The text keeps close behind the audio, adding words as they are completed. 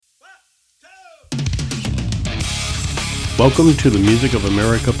Welcome to the Music of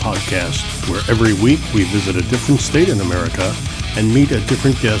America podcast, where every week we visit a different state in America and meet a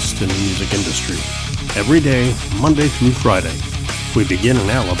different guest in the music industry. Every day, Monday through Friday. We begin in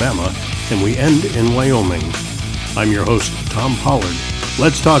Alabama and we end in Wyoming. I'm your host, Tom Pollard.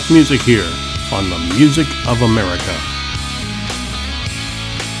 Let's talk music here on the Music of America.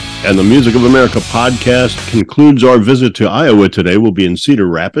 And the Music of America podcast concludes our visit to Iowa today. We'll be in Cedar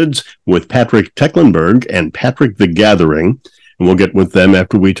Rapids with Patrick Tecklenburg and Patrick the Gathering. And we'll get with them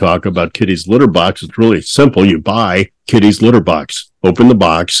after we talk about Kitty's Litter Box. It's really simple. You buy Kitty's Litter Box, open the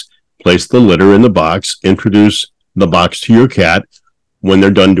box, place the litter in the box, introduce the box to your cat when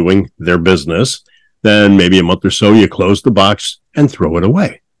they're done doing their business. Then maybe a month or so, you close the box and throw it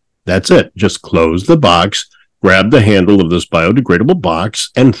away. That's it. Just close the box. Grab the handle of this biodegradable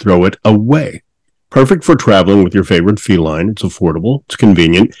box and throw it away. Perfect for traveling with your favorite feline. It's affordable. It's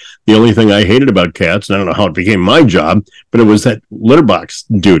convenient. The only thing I hated about cats, and I don't know how it became my job, but it was that litter box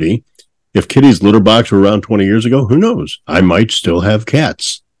duty. If Kitty's Litter Box were around 20 years ago, who knows? I might still have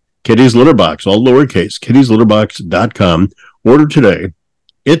cats. Kitty's Litter Box, all lowercase, kittieslitterbox.com. Order today.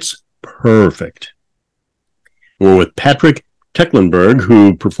 It's perfect. We're with Patrick Tecklenburg,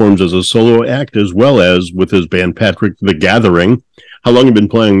 who performs as a solo act as well as with his band Patrick the Gathering. How long have you been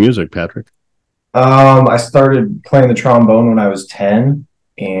playing music, Patrick? I started playing the trombone when I was 10,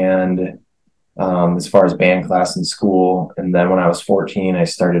 and as far as band class in school. And then when I was 14, I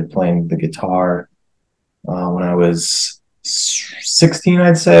started playing the guitar. When I was 16,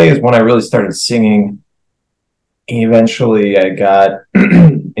 I'd say, is when I really started singing. Eventually, I got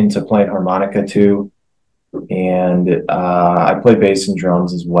into playing harmonica too. And I play bass and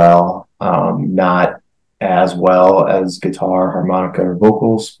drums as well. Not as well as guitar, harmonica, or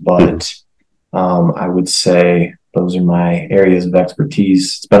vocals, but I would say those are my areas of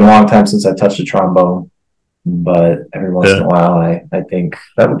expertise. It's been a long time since I touched a trombone, but every once in a while I think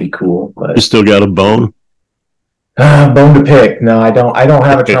that would be cool. But you still got a bone? Bone to pick. No, I don't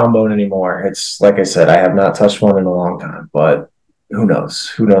have a trombone anymore. It's like I said, I have not touched one in a long time, but who knows?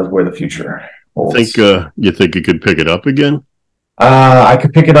 Who knows where the future holds. You think you could pick it up again? I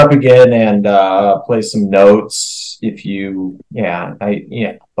could pick it up again and play some notes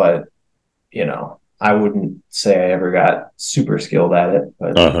but you know, I wouldn't say I ever got super skilled at it.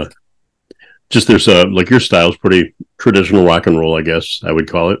 But just there's like your style's pretty traditional rock and roll, I guess I would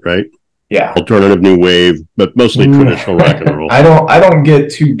call it, right? Yeah, alternative new wave, but mostly traditional rock and roll. I don't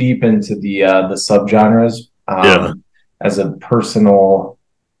get too deep into the subgenres as a personal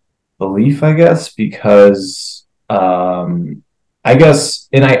belief, I guess, because I guess,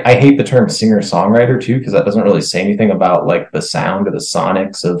 and I hate the term singer-songwriter too, because that doesn't really say anything about like the sound or the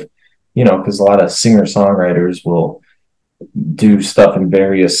sonics of, you know, because a lot of singer-songwriters will do stuff in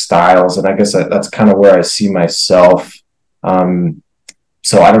various styles, and I guess that's kind of where I see myself.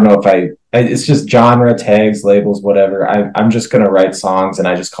 So I don't know if it's just genre, tags, labels, whatever. I'm just going to write songs and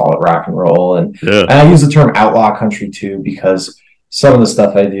I just call it rock and roll. And I use the term outlaw country too, because some of the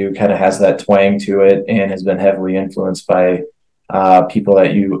stuff I do kind of has that twang to it and has been heavily influenced by people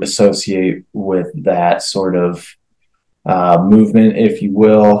that you associate with that sort of movement, if you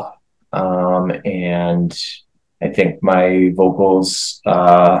will. And I think my vocals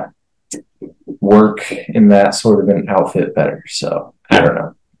work in that sort of an outfit better. So I don't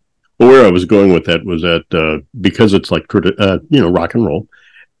know. Well, where I was going with that was that because it's like, rock and roll.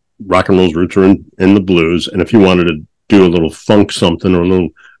 Rock and roll's roots are in the blues. And if you wanted to do a little funk something or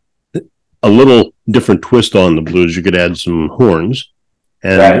a little different twist on the blues, you could add some horns.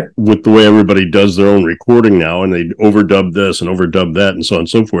 And with the way everybody does their own recording now, and they overdub this and overdub that and so on and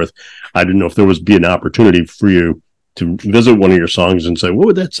so forth, I didn't know if there was be an opportunity for you to visit one of your songs and say, what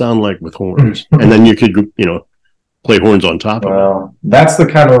would that sound like with horns? And then you could, play horns on top of it. Well, that's the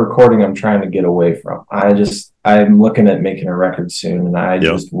kind of recording I'm trying to get away from. I'm looking at making a record soon, and I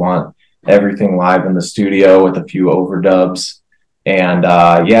just want everything live in the studio with a few overdubs. And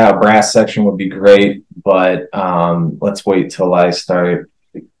a brass section would be great, but let's wait till I start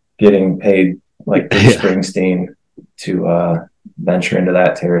getting paid like Bruce Springsteen to venture into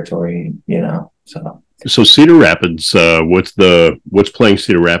that territory, So Cedar Rapids, what's playing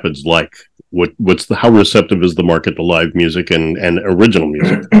Cedar Rapids like? How receptive is the market to live music and original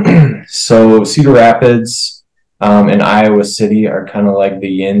music? So Cedar Rapids and Iowa City are kind of like the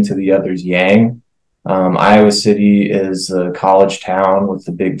yin to the other's yang. Iowa City is a college town with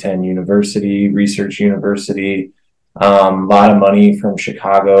the Big Ten University, Research University, a lot of money from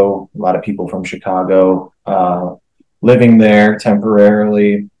Chicago, a lot of people from Chicago living there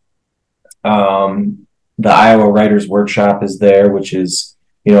temporarily. The Iowa Writers Workshop is there, which is,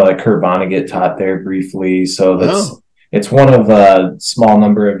 like Kurt Vonnegut taught there briefly. So It's one of a small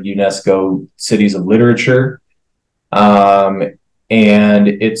number of UNESCO cities of literature. And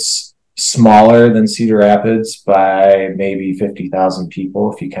it's smaller than Cedar Rapids by maybe 50,000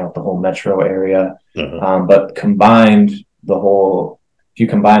 people if you count the whole metro area. But if you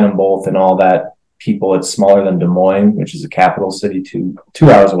combine them both and all that people, it's smaller than Des Moines, which is a capital city, 2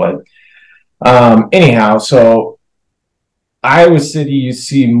 hours away. Anyhow, so Iowa City, you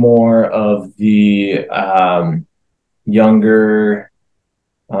see more of the younger,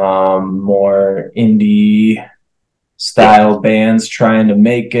 more indie style bands trying to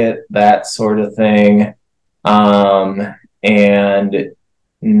make it, that sort of thing. And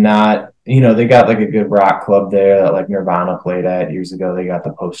not, they got like a good rock club there that like Nirvana played at years ago. They got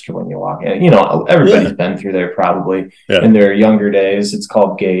the poster when you walk in. Everybody's been through there probably in their younger days. It's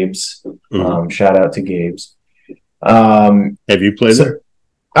called Gabe's. Shout out to Gabe's. Have you played there?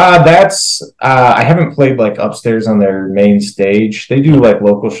 I haven't played like upstairs on their main stage. They do like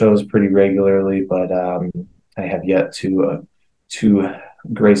local shows pretty regularly, but I have yet to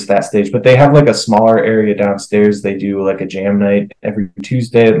grace that stage. But they have like a smaller area downstairs. They do like a jam night every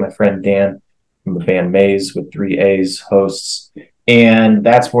Tuesday. My friend Dan from the band Maze with 3 A's hosts, and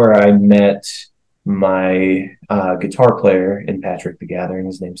that's where I met my guitar player in Patrick the Gathering.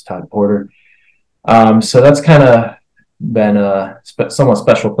 His name's Todd Porter. So that's kind of been a somewhat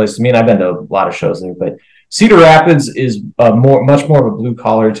special place to me, and I've been to a lot of shows there. But Cedar Rapids is much more of a blue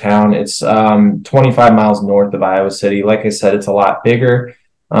collar town. It's 25 miles north of Iowa City. Like I said, it's a lot bigger,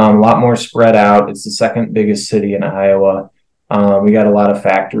 a lot more spread out. It's the second biggest city in Iowa. We got a lot of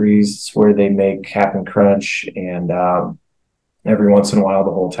factories. It's where they make Captain Crunch, and every once in a while,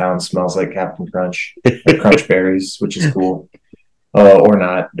 the whole town smells like Captain Crunch, like Crunch Berries, which is cool, or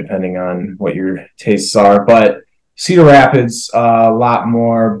not, depending on what your tastes are. But Cedar Rapids, a lot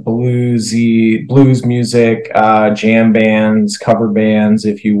more blues music, jam bands, cover bands,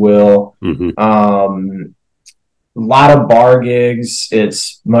 if you will. A lot of bar gigs.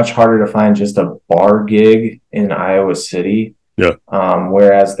 It's much harder to find just a bar gig in Iowa City.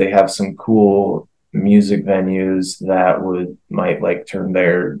 Whereas they have some cool music venues that might like turn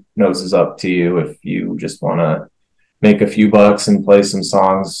their noses up to you if you just want to make a few bucks and play some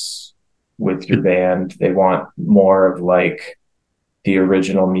songs with your band. They want more of like the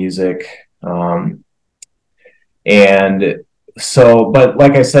original music. And so, but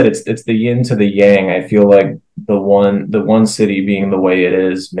like I said, it's the yin to the yang. I feel like the one city being the way it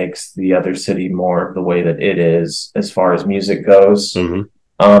is makes the other city more the way that it is as far as music goes.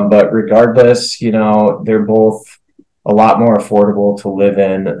 But regardless, they're both a lot more affordable to live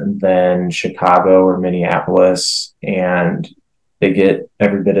in than Chicago or Minneapolis, and they get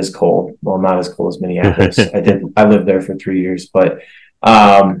every bit as cold. Well, not as cold as Minneapolis. I lived there for 3 years, but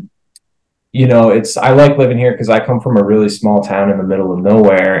I like living here because I come from a really small town in the middle of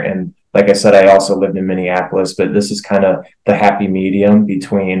nowhere. And like I said, I also lived in Minneapolis, but this is kind of the happy medium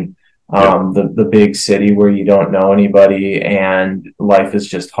between the big city where you don't know anybody and life is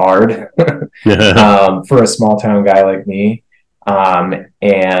just hard for a small town guy like me. And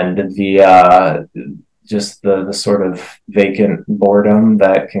the sort of vacant boredom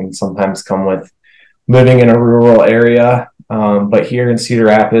that can sometimes come with living in a rural area. But here in Cedar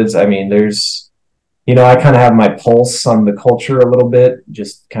Rapids, I mean, there's, I kind of have my pulse on the culture a little bit,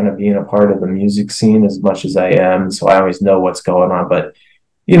 just kind of being a part of the music scene as much as I am. So I always know what's going on. But,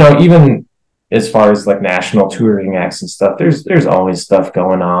 even as far as like national touring acts and stuff, there's always stuff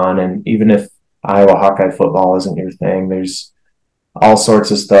going on. And even if Iowa Hawkeye football isn't your thing, there's all sorts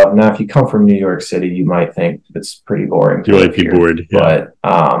of stuff. Now, if you come from New York City, you might think it's pretty boring. You might be bored, but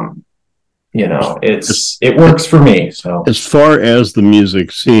it works for me. So, as far as the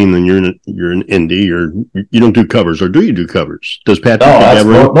music scene, then you're an indie. You don't do covers, or do you do covers? Does Patrick?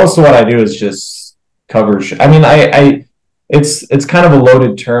 Most of what I do is just covers. I mean, it's kind of a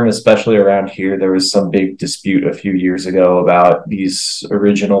loaded term, especially around here. There was some big dispute a few years ago about these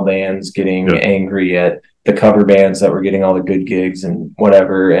original bands getting angry at the cover bands that were getting all the good gigs and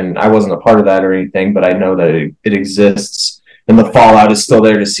whatever. And I wasn't a part of that or anything, but I know that it exists and the fallout is still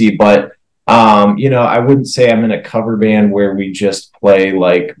there to see. But, I wouldn't say I'm in a cover band where we just play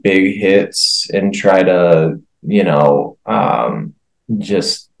like big hits and try to,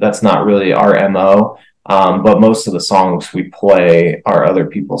 that's not really our MO. But most of the songs we play are other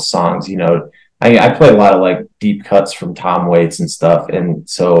people's songs. I play a lot of like deep cuts from Tom Waits and stuff. And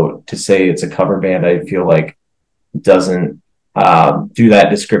so to say it's a cover band, I feel like doesn't do that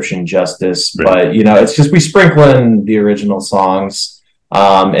description justice. Right. But, it's just we sprinkle in the original songs.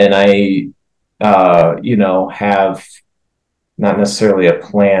 And I, have not necessarily a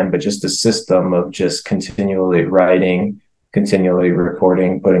plan, but just a system of just continually writing, continually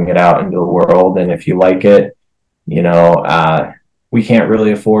recording, putting it out into the world. And if you like it, you know, we can't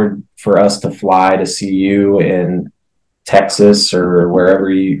really afford for us to fly to see you in Texas or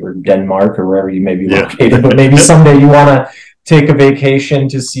wherever you, or Denmark or wherever you may be located, but maybe someday you want to take a vacation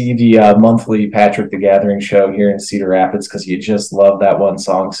to see the monthly Patrick the Gathering show here in Cedar Rapids because you just love that one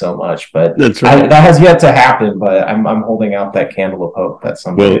song so much. But that's right. That has yet to happen, but I'm holding out that candle of hope that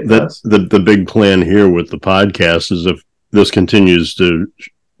someday it does. The big plan here with the podcast is if this continues to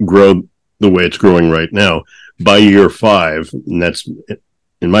grow the way it's growing right now, by year 5, and that's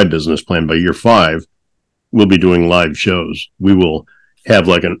in my business plan, by year 5, we'll be doing live shows. We will have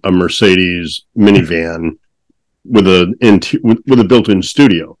like a Mercedes minivan with a built-in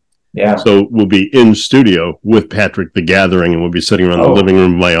studio. Yeah. So we'll be in studio with Patrick the Gathering, and we'll be sitting around the living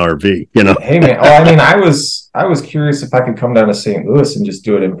room of my RV. You know. Hey man. I mean, I was curious if I could come down to St. Louis and just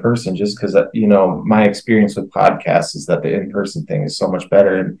do it in person, just because you know my experience with podcasts is that the in-person thing is so much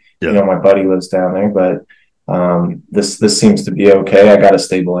better. And you know, my buddy lives down there, but this seems to be okay. I got a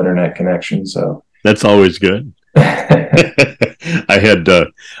stable internet connection, so that's always good. I had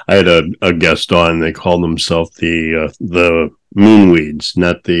a guest on. They call themselves the Moonweeds,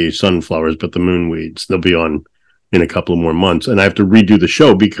 not the sunflowers, but the Moonweeds. They'll be on in a couple of more months, and I have to redo the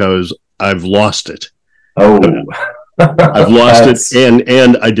show because I've lost it. Oh, I've lost it,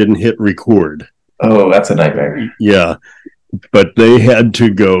 and I didn't hit record. Oh, that's a nightmare. Yeah, but they had to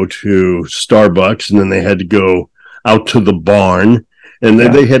go to Starbucks, and then they had to go out to the barn. And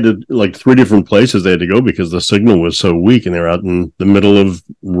they had to, like, 3 different places they had to go because the signal was so weak, and they were out in the middle of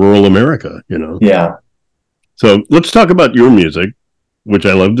rural America, you know? Yeah. So let's talk about your music, which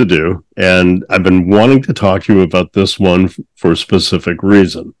I love to do. And I've been wanting to talk to you about this one for a specific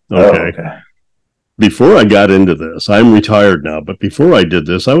reason. Okay. Okay. Before I got into this, I'm retired now, but before I did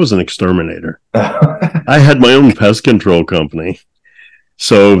this, I was an exterminator. I had my own pest control company.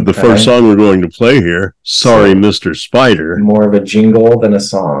 So the first song we're going to play here, Sorry, Mr. Spider. More of a jingle than a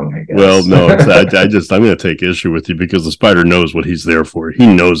song, I guess. Well, no, I'm going to take issue with you because the spider knows what he's there for. He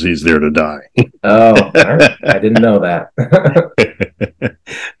knows he's there to die. Oh, I didn't know that.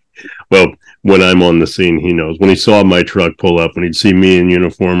 Well, when I'm on the scene, he knows. When he saw my truck pull up and he'd see me in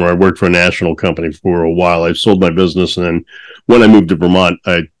uniform, or I worked for a national company for a while, I sold my business. And then when I moved to Vermont,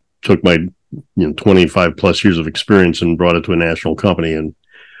 I took my 25 plus years of experience and brought it to a national company and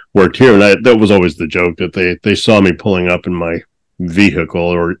worked here. And that was always the joke, that they saw me pulling up in my vehicle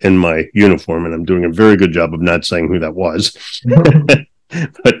or in my uniform, and I'm doing a very good job of not saying who that was. But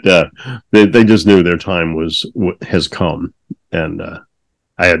they just knew their time has come, and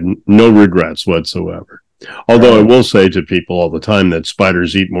I had no regrets whatsoever. Although I will say to people all the time that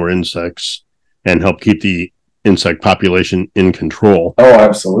spiders eat more insects and help keep the insect population in control. Oh,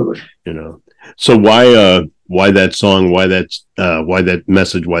 absolutely. You know, so why that song? Why that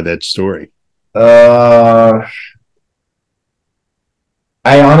message? Why that story? I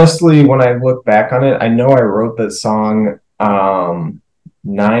honestly, when I look back on it, I know I wrote that song 9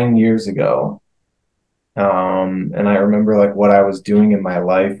 years ago, and I remember like what I was doing in my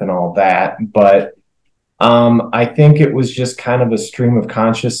life and all that, but I think it was just kind of a stream of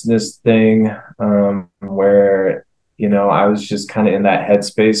consciousness thing, where, you know, I was just kind of in that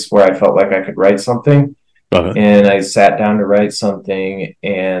headspace where I felt like I could write something. Uh-huh. And I sat down to write something,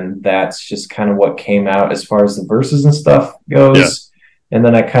 and that's just kind of what came out as far as the verses and stuff goes. Yeah. And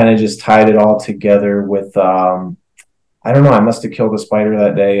then I kind of just tied it all together with, I don't know, I must have killed a spider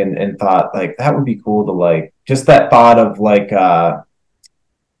that day and thought like that would be cool to like, just that thought of like,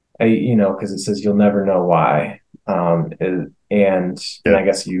 because it says you'll never know why. And I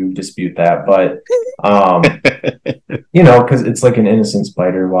guess you dispute that, but because it's like an innocent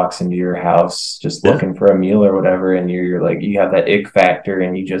spider walks into your house just looking for a meal or whatever, and you're like, you have that ick factor,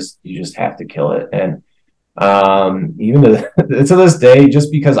 and you just have to kill it. And even to this day,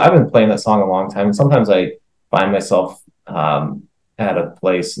 just because I've been playing that song a long time, and sometimes I find myself at a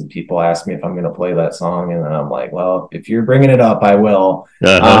place and people ask me if I'm going to play that song, and then I'm like, well, if you're bringing it up, I will.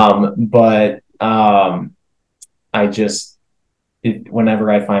 Uh-huh. I just,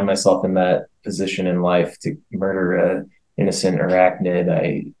 whenever I find myself in that position in life to murder an innocent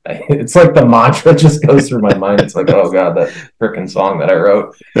arachnid, it's like the mantra just goes through my mind. It's like, oh God, that frickin' song that I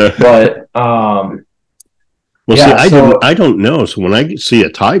wrote. But I don't know. So when I see a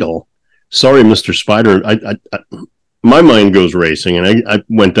title, Sorry, Mr. Spider, my mind goes racing, and I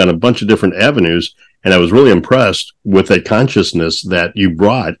went down a bunch of different avenues, and I was really impressed with that consciousness that you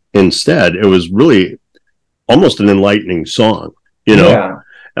brought instead. It was really almost an enlightening song, you know? Yeah.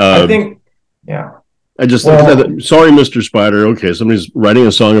 I think, yeah. I just sorry, Mr. Spider. Okay, somebody's writing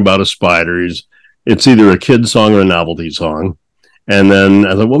a song about a spider. It's either a kid song or a novelty song. And then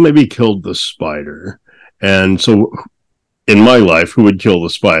I thought, well, maybe he killed the spider. And so in my life, who would kill the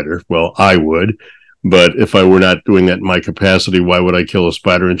spider? Well, I would. But if I were not doing that in my capacity, why would I kill a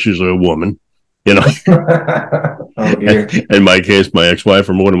spider? And it's usually a woman, you know. In my case, my ex-wife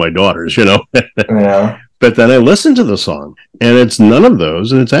or one of my daughters, you know. Yeah. But then I listened to the song, and it's none of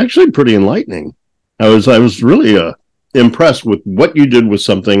those, and it's actually pretty enlightening. I was really impressed with what you did with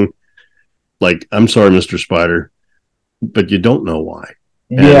something like, I'm sorry, Mr. Spider, but you don't know why.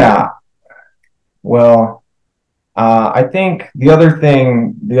 Yeah. Well, I think the other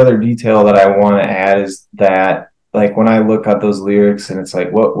detail that I want to add is that, like, when I look at those lyrics and it's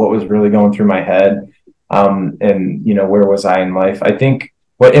like, what was really going through my head, and, you know, where was I in life? I think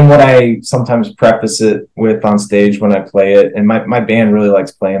what I sometimes preface it with on stage when I play it, and my band really likes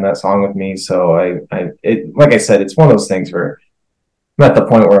playing that song with me. So it, like I said, it's one of those things where I'm at the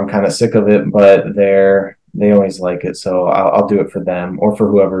point where I'm kind of sick of it, but they always like it. So I'll do it for them or for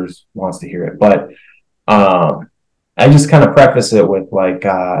whoever wants to hear it. But, I just kind of preface it with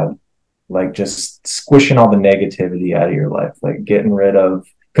like just squishing all the negativity out of your life, like getting rid of,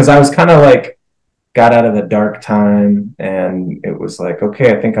 because I was kind of like, got out of the dark time and it was like,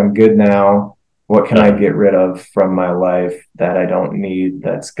 okay, I think I'm good now. What can I get rid of from my life that I don't need,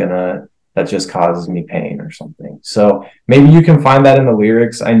 that just causes me pain or something? So maybe you can find that in the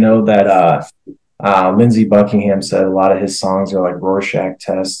lyrics. I know that Lindsey Buckingham said a lot of his songs are like Rorschach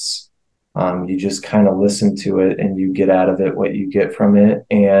tests. You just kind of listen to it and you get out of it what you get from it.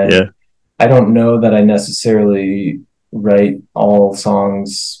 And I don't know that I necessarily write all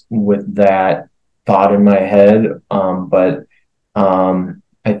songs with that thought in my head, but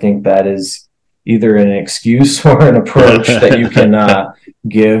I think that is either an excuse or an approach that you can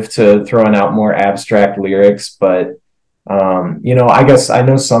give to throwing out more abstract lyrics. But you know, I guess I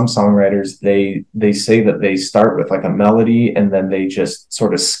know some songwriters, they say that they start with like a melody and then they just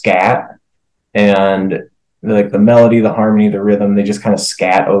sort of scat, and like the melody, the harmony, the rhythm, they just kind of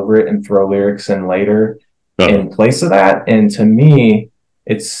scat over it and throw lyrics in later in place of that. And to me,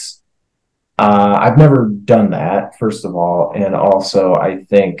 it's I've never done that, first of all, and also I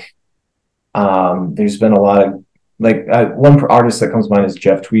think there's been a lot of one artist that comes to mind is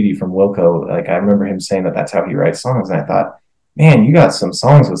Jeff Tweedy from Wilco. Like, I remember him saying that that's how he writes songs, and I thought, man, you got some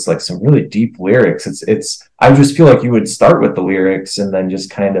songs with like some really deep lyrics. It's I just feel like you would start with the lyrics and then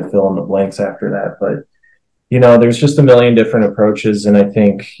just kind of fill in the blanks after that. But you know, there's just a million different approaches, and I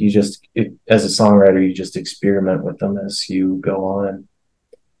think as a songwriter, you just experiment with them as you go on.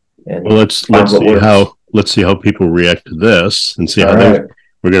 And well, let's see how people react to this, and see how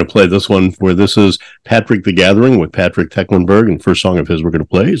we're going to play this one. Where this is Patrick the Gathering with Patrick Tecklenburg, and first song of his we're going to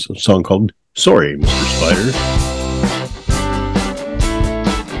play is a song called "Sorry, Mr. Spider."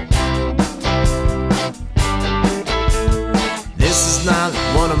 This is not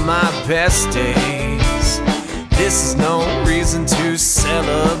one of my best days. This is no reason to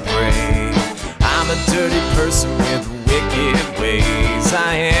celebrate. I'm a dirty person with wicked ways.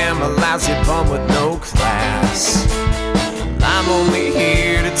 I am a lousy bum with no class. I'm only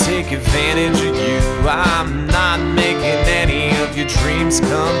here to take advantage of you. I'm not making any of your dreams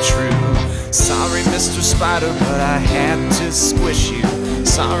come true. Sorry, Mr. Spider, but I had to squish you.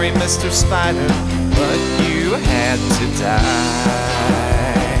 Sorry, Mr. Spider, but you had to die.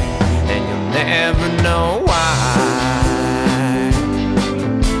 And you'll never know why.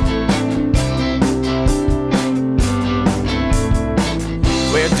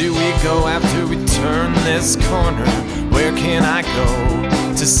 Where do we go after we turn this corner? Where can I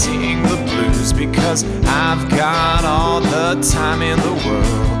go to sing the blues? Because I've got all the time in the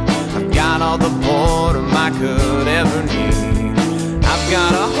world. I've got all the boredom I could ever need. I've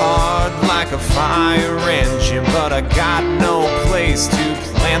got a heart like a fire engine, but I got no place to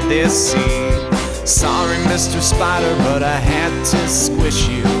plant this seed. Sorry, Mr. Spider, but I had to squish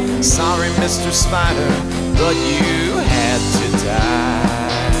you. Sorry, Mr. Spider, but you had to die.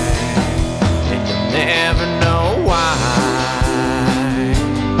 And you'll never know why.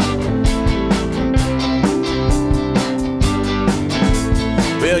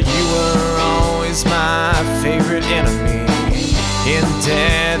 Well, you were always my favorite enemy. In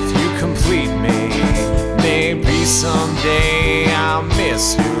death you complete me. Maybe someday I'll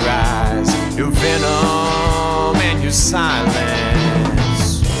miss your eyes, your venom and your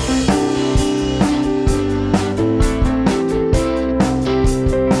silence.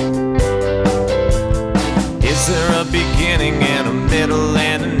 Is there a beginning and a middle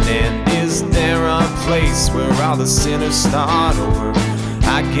and an end? Is there a place where all the sinners start over?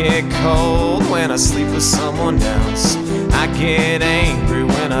 I get cold when I sleep with someone else. I get angry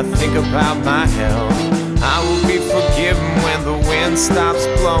when I think about my health. I will be forgiven when the wind stops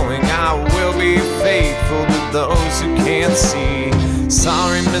blowing. I will be faithful to those who can't see.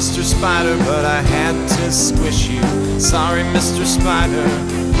 Sorry, Mr. Spider, but I had to squish you. Sorry, Mr. Spider,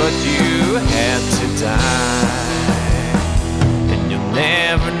 but you had to die. And you'll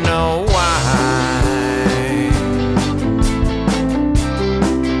never know why.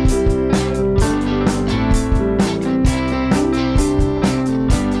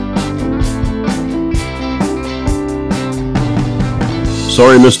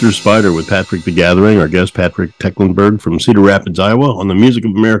 Sorry, Mr. Spider with Patrick the Gathering, our guest Patrick Tecklenburg from Cedar Rapids, Iowa, on the Music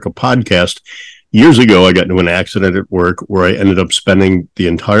of America podcast. Years ago, I got into an accident at work where I ended up spending the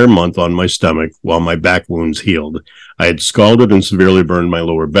entire month on my stomach while my back wounds healed. I had scalded and severely burned my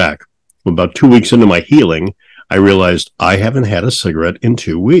lower back. About 2 weeks into my healing, I realized I haven't had a cigarette in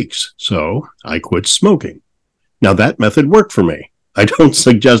 2 weeks, so I quit smoking. Now, that method worked for me. I don't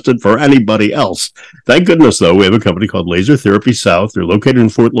suggest it for anybody else. Thank goodness, though, we have a company called Laser Therapy South. They're located in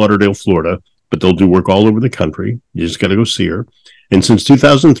Fort Lauderdale, Florida, but they'll do work all over the country. You just got to go see her. And since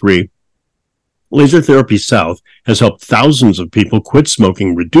 2003, Laser Therapy South has helped thousands of people quit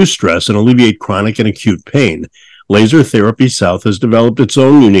smoking, reduce stress, and alleviate chronic and acute pain. Laser Therapy South has developed its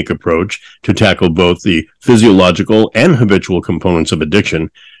own unique approach to tackle both the physiological and habitual components of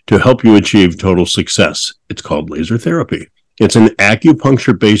addiction to help you achieve total success. It's called laser therapy. It's an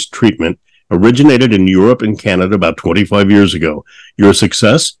acupuncture-based treatment originated in Europe and Canada about 25 years ago. Your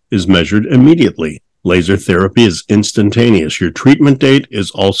success is measured immediately. Laser therapy is instantaneous. Your treatment date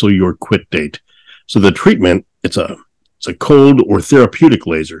is also your quit date. So the treatment, it's a cold or therapeutic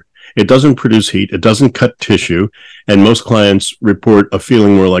laser. It doesn't produce heat. It doesn't cut tissue. And most clients report a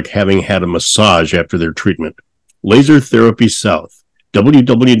feeling more like having had a massage after their treatment. Laser Therapy South,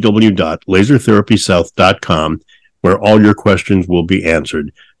 www.lasertherapysouth.com, where all your questions will be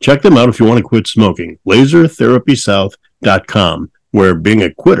answered. Check them out if you want to quit smoking. LaserTherapySouth.com, where being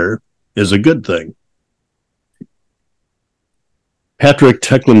a quitter is a good thing. Patrick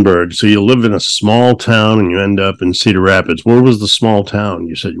Tecklenburg, so you live in a small town and you end up in Cedar Rapids. Where was the small town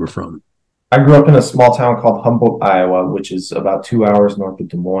you said you were from? I grew up in a small town called Humboldt, Iowa, which is about 2 hours north of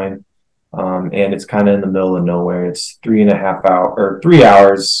Des Moines. And it's kind of in the middle of nowhere. It's 3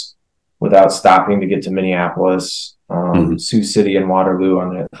 hours without stopping to get to Minneapolis, Sioux City and Waterloo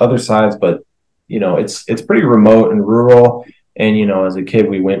on the other sides. But, you know, it's pretty remote and rural. And, you know, as a kid,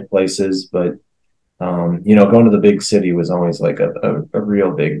 we went places, but, you know, going to the big city was always like a real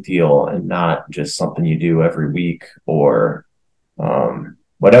big deal and not just something you do every week or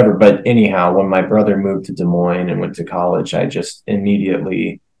whatever. But anyhow, when my brother moved to Des Moines and went to college, I just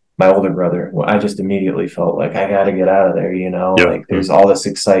immediately felt like I got to get out of there, you know, like there's all this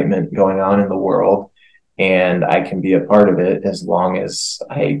excitement going on in the world and I can be a part of it as long as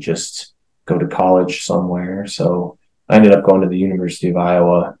I just go to college somewhere. So I ended up going to the University of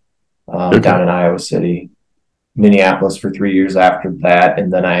Iowa down in Iowa City, Minneapolis for 3 years after that.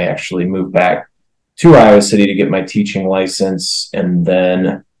 And then I actually moved back to Iowa City to get my teaching license and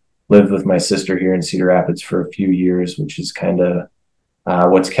then lived with my sister here in Cedar Rapids for a few years, which is kind of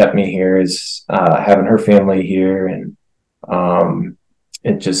what's kept me here is having her family here, and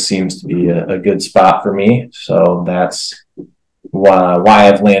it just seems to be a good spot for me. So that's why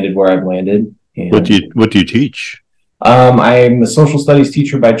I've landed where I've landed. And what do you teach? I'm a social studies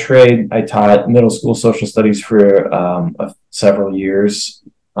teacher by trade. I taught middle school social studies for several years.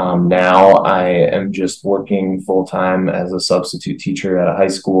 Now I am just working full-time as a substitute teacher at a high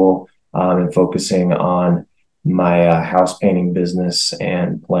school and focusing on my house painting business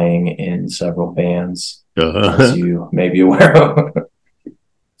and playing in several bands, as you may be aware of.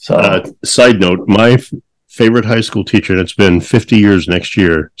 So, side note, my favorite high school teacher, and it's been 50 years next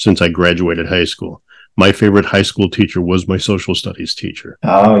year since I graduated high school. My favorite high school teacher was my social studies teacher.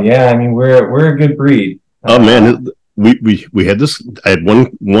 Oh yeah, I mean we're a good breed. Oh man, we had this. I had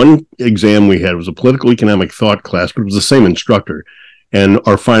one exam we had. It was a political economic thought class, but it was the same instructor, and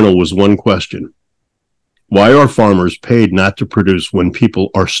our final was one question: why are farmers paid not to produce when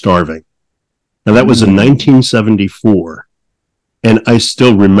people are starving? Now that was in 1974, and I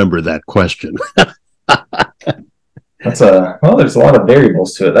still remember that question. There's a lot of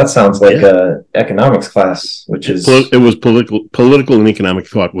variables to it. That sounds like a economics class, which is it was political and economic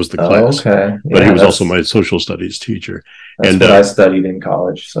thought was the class. Okay, but he was also my social studies teacher. That's what I studied in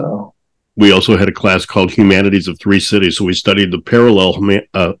college. So we also had a class called Humanities of Three Cities. So we studied the parallel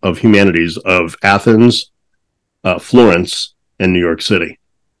of humanities of Athens, Florence, and New York City.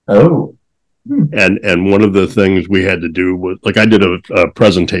 Oh, And one of the things we had to do was, like, I did a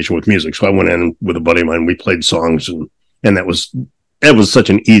presentation with music, so I went in with a buddy of mine. We played songs, and that was such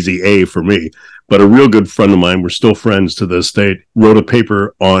an easy A for me. But a real good friend of mine, we're still friends to this day, wrote a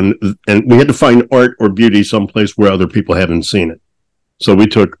paper on, and we had to find art or beauty someplace where other people haven't seen it. So we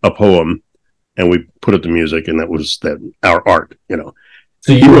took a poem and we put it to music, and that was our art, you know.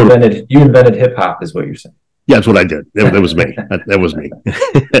 So you invented hip hop, is what you're saying? Yeah, that's what I did. That was me. That was me.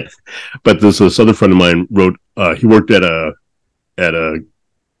 But this other friend of mine wrote. He worked at a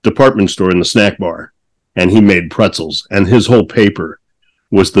department store in the snack bar, and he made pretzels. And his whole paper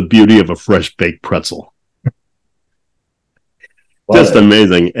was the beauty of a fresh baked pretzel. Just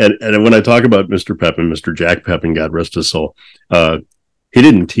amazing. And when I talk about Mr. Pepin, Mr. Jack Pepin, God rest his soul, he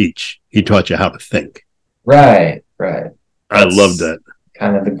didn't teach. He taught you how to think. Right. I love that.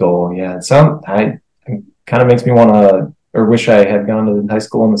 Kind of the goal. Yeah. It kind of makes me want to, or wish I had gone to high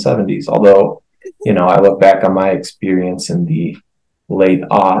school in the 70s. Although, you know, I look back on my experience in the late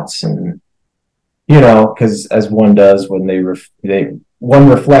aughts, and, you know, because as one does when one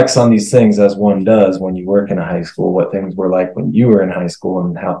reflects on these things, as one does when you work in a high school, what things were like when you were in high school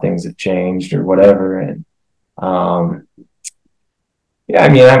and how things have changed or whatever. And yeah, I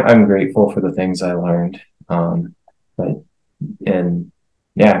mean, I'm grateful for the things I learned.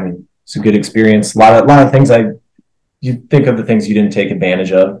 Yeah, I mean, it's a good experience. A lot of things you think of the things you didn't take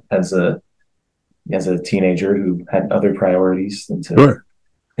advantage of as a teenager who had other priorities than to sure.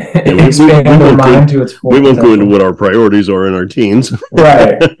 expand their mind to its full potential. Won't go into what our priorities are in our teens.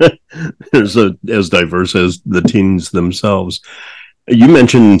 Right. There's as diverse as the teens themselves. You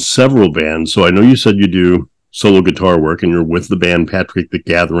mentioned several bands, so I know you said you do solo guitar work, and you're with the band Patrick the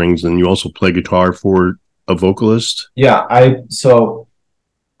Gatherings, and you also play guitar for a vocalist. Yeah,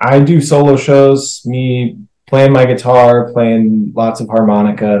 I do solo shows, me playing my guitar, playing lots of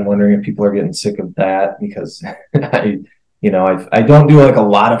harmonica, and wondering if people are getting sick of that, because I don't do like a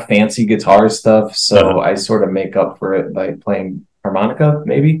lot of fancy guitar stuff, so I sort of make up for it by playing harmonica,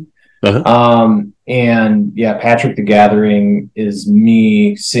 maybe. And yeah, Patrick the Gathering is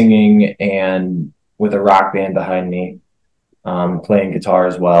me singing and with a rock band behind me, playing guitar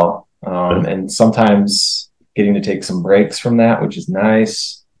as well. And sometimes getting to take some breaks from that, which is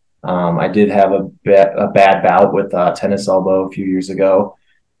nice. I did have a bad bout with tennis elbow a few years ago.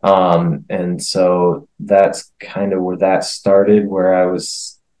 And so that's kind of where that started, where I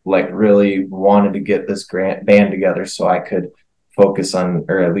was like really wanted to get this band together so I could focus on,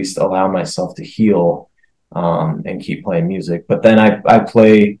 or at least allow myself to heal, and keep playing music. But then I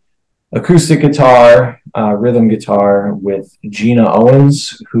play acoustic guitar, rhythm guitar with Gina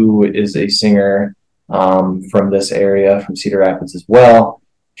Owens, who is a singer from this area, from Cedar Rapids as well.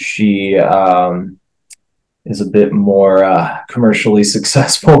 She is a bit more commercially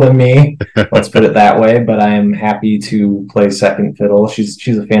successful than me, let's put it that way, but I am happy to play second fiddle.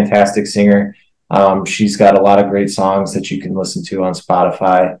 She's a fantastic singer. She's got a lot of great songs that you can listen to on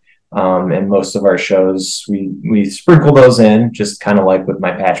Spotify. And most of our shows, we sprinkle those in, just kind of like with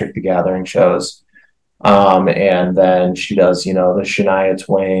my Patrick the Gathering shows. And then she does, the Shania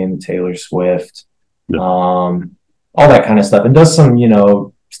Twain, Taylor Swift, all that kind of stuff, and does some,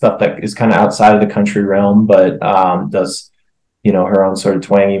 stuff that is kind of outside of the country realm, but does, her own sort of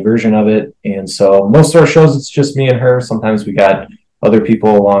twangy version of it. And so most of our shows, it's just me and her. Sometimes we got other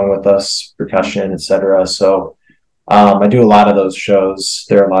people along with us, percussion, etc. So I do a lot of those shows.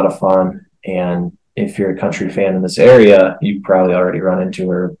 They're a lot of fun. And if you're a country fan in this area, you probably already run into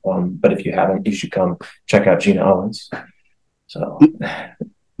her. But if you haven't, you should come check out Gina Owens. So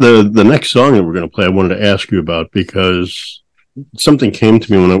the next song that we're going to play, I wanted to ask you about, because something came to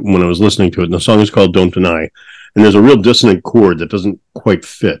me when I was listening to it, and the song is called Don't Deny, and there's a real dissonant chord that doesn't quite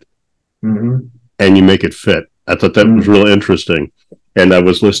fit, and you make it fit. I thought that was real interesting. And I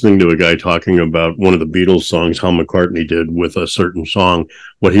was listening to a guy talking about one of the Beatles songs Paul McCartney did with a certain song,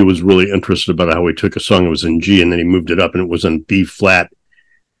 what he was really interested about, how he took a song that was in G and then he moved it up and it was in B flat,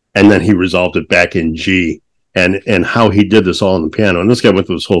 and then he resolved it back in G, and how he did this all on the piano. And this guy went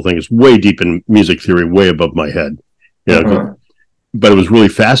through this whole thing. It's way deep in music theory, way above my head. But it was really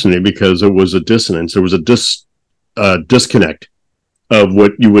fascinating because there was a dissonance. There was a disconnect of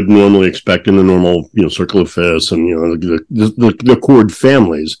what you would normally expect in the normal, circle of fifths and, the chord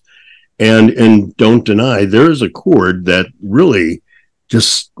families. And in Don't Deny, there is a chord that really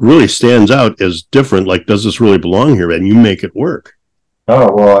stands out as different. Like, does this really belong here? And you make it work.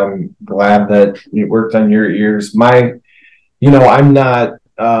 Oh, well, I'm glad that it worked on your ears. I'm not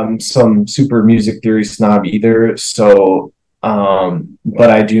some super music theory snob either. So, but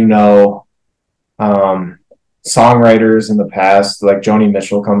I do know songwriters in the past, like Joni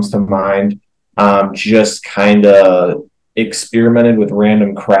Mitchell comes to mind, just kind of experimented with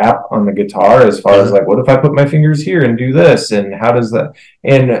random crap on the guitar as far as like, what if I put my fingers here and do this, and how does that,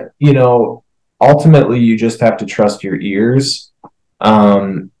 and ultimately you just have to trust your ears,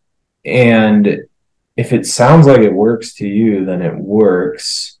 and if it sounds like it works to you, then it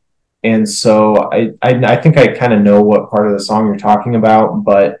works. And so I think I kind of know what part of the song you're talking about,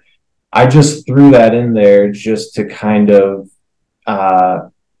 but I just threw that in there just to kind of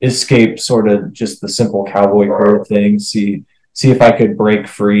escape sort of just the simple cowboy chord thing, see if I could break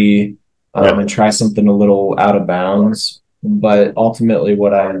free, and try something a little out of bounds. But ultimately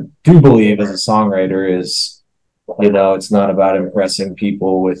what I do believe as a songwriter is, it's not about impressing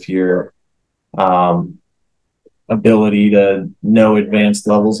people with your ability to know advanced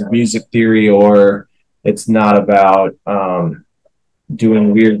levels of music theory, or it's not about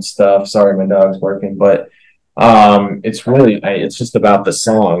doing weird stuff. Sorry, my dog's barking, but it's really, it's just about the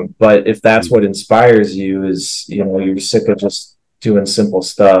song. But if that's what inspires you, is you're sick of just doing simple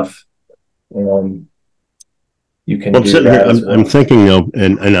stuff, you can do sitting that. Here, I'm thinking of,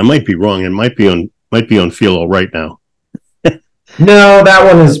 and I might be wrong, it might be on Feel All Right Now. No, that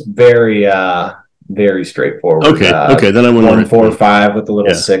one is very very straightforward. Okay, then I went 1, 4, 5 with the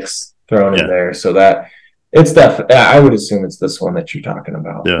little 6 thrown in there, so that it's definitely, I would assume it's this one that you're talking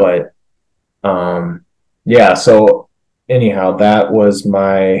about. But so anyhow, that was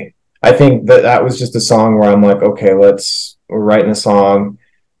I think that was just a song where I'm like, okay, we're writing a song.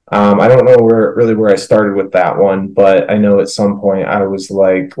 I don't know where I started with that one, but I know at some point I was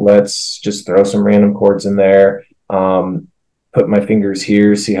like, let's just throw some random chords in there, put my fingers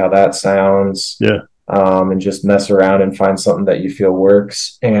here, see how that sounds, and just mess around and find something that you feel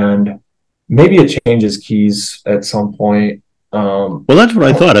works. And maybe it changes keys at some point. Well, that's what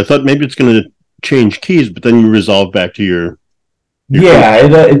I thought. I thought maybe it's going to change keys, but then you resolve back to your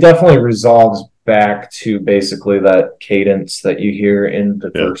it definitely resolves back to basically that cadence that you hear in the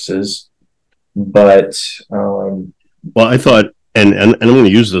verses. But well, I thought, and I'm going to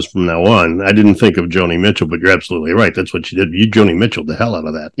use this from now on, I didn't think of Joni Mitchell, but you're absolutely right. That's what she did. You Joni Mitchell the hell out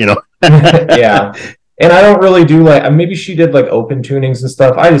of that, Yeah. And I don't really do maybe she did open tunings and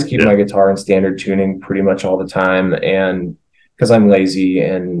stuff. I just keep my guitar in standard tuning pretty much all the time, and because I'm lazy,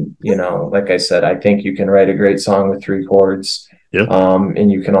 and like I said, I think you can write a great song with 3 chords.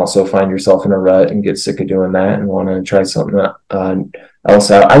 And you can also find yourself in a rut and get sick of doing that and want to try something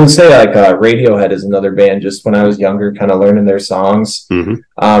else out. I would say Radiohead is another band. Just when I was younger, kind of learning their songs,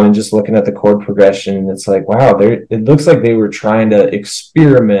 and just looking at the chord progression, it's like, wow, it looks like they were trying to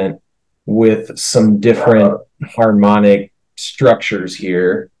experiment with some different harmonic structures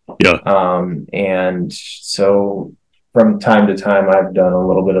here. And so from time to time, I've done a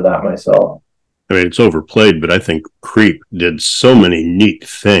little bit of that myself. I mean, it's overplayed, but I think Creep did so many neat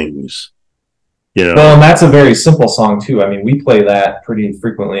things. Well, and that's a very simple song too. I mean, we play that pretty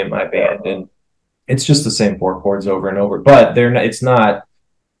frequently in my band, and it's just the same 4 chords over and over. But it's not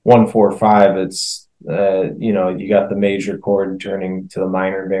 1, 4, 5. It's you got the major chord turning to the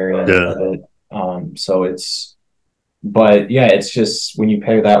minor variant of it. So it's, but it's just when you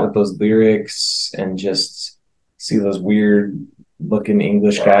pair that with those lyrics and just see those weird looking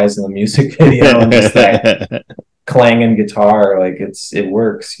English guys in the music video and just that clanging guitar, it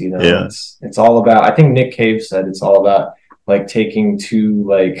works. It's all about, I think Nick Cave said it's all about taking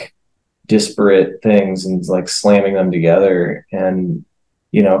 2 disparate things and slamming them together. And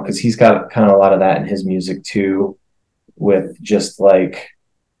because he's got kind of a lot of that in his music too, with just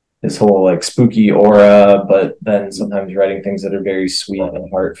this whole spooky aura, but then sometimes writing things that are very sweet and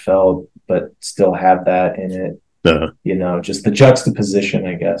heartfelt but still have that in it. Just the juxtaposition,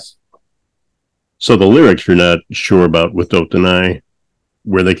 I guess. So the lyrics you're not sure about with Don't Deny,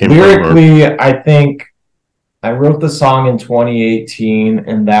 where they came lyrically, from? I think I wrote the song in 2018,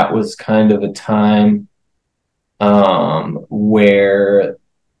 and that was kind of a time where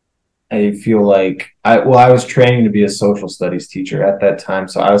I feel like I was training to be a social studies teacher at that time,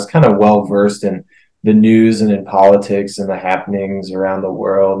 so I was kind of well versed in the news and in politics and the happenings around the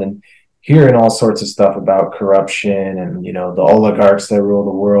world, and hearing all sorts of stuff about corruption and the oligarchs that rule the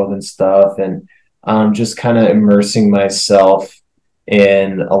world and stuff, and just kind of immersing myself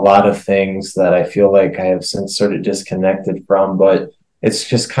in a lot of things that I feel like I have since sort of disconnected from. But it's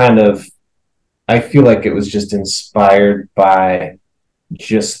just kind of, I feel like it was just inspired by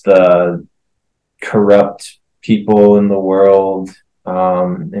just the corrupt people in the world,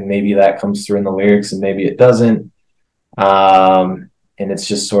 and maybe that comes through in the lyrics and maybe it doesn't. And it's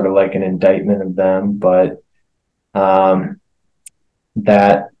just sort of like an indictment of them, but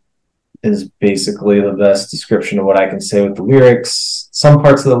that is basically the best description of what I can say with the lyrics. Some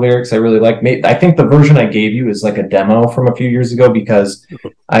parts of the lyrics I really like. I think the version I gave you is like a demo from a few years ago, because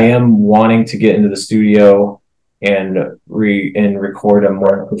I am wanting to get into the studio and record a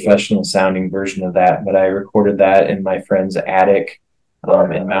more professional sounding version of that. But I recorded that in my friend's attic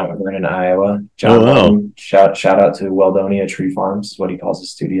in Mount Vernon, Iowa. John, Martin, shout out to Weldonia Tree Farms is what he calls the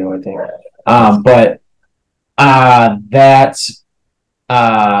studio, I think.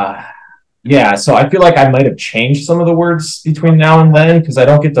 Yeah, so I feel like I might have changed some of the words between now and then, because I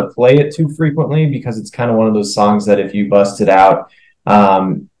don't get to play it too frequently, because it's kind of one of those songs that if you bust it out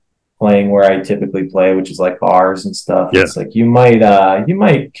playing where I typically play, which is like bars and stuff, it's like you might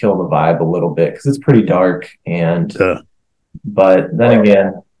kill the vibe a little bit, because it's pretty dark. And but then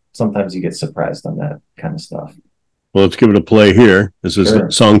again, sometimes you get surprised on that kind of stuff. Well, let's give it a play here. This is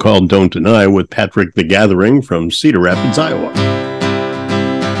a song called Don't Deny with Patrick the Gathering from Cedar Rapids, Iowa.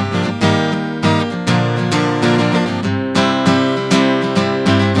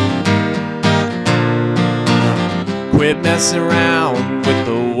 Quit messing around with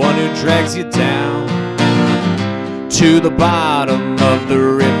the one who drags you down to the bottom of the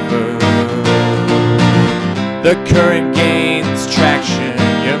river. The current gains traction,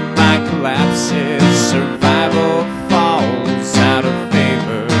 your mind collapses, survival falls out of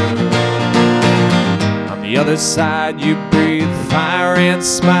favor. On the other side you breathe fire and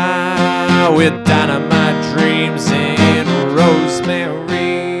smile with dynamite dreams and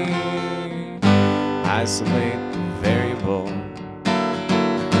rosemary. Isolate variable,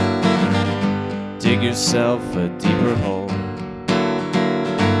 dig yourself a deeper hole,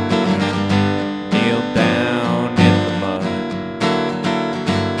 kneel down in the mud,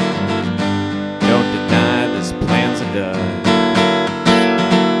 don't deny this plan's a dud.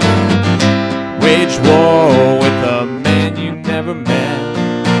 Wage war with a man you never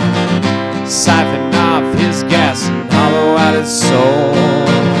met, siphon off his gas and hollow out his soul.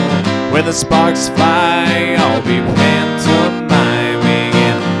 Where the sparks fly, I'll be pantomiming,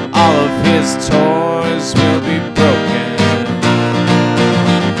 and all of his toys will be broken.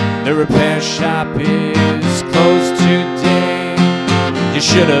 The repair shop is closed today. You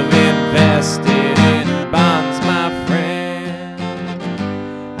should have invested in bonds, my friend.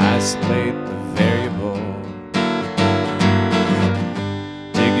 Isolate the variable,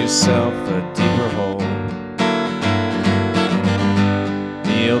 dig yourself a deeper hole,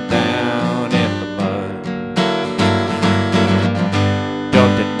 kneel down in the mud,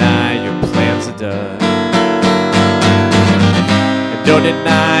 don't deny your plan's a dud, and don't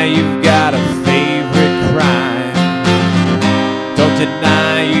deny you've got a favorite crime, don't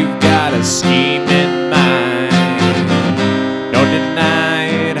deny you've got a scheme in mind, don't deny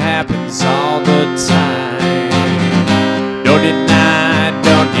it happens all the time, don't deny,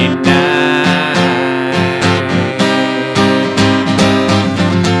 don't deny.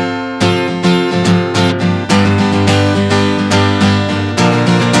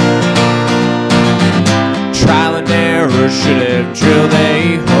 Should have drilled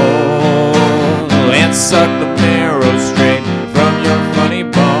a hole and sucked the marrow straight from your funny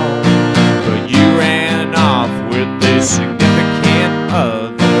bone, but you ran off with a significant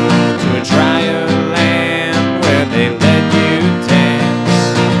other to a drier land where they let you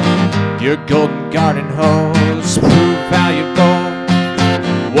dance. Your golden garden hose proved valuable.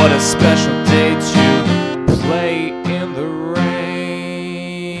 What a special day to play in the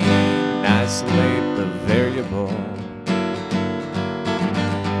rain. Isolate the variable,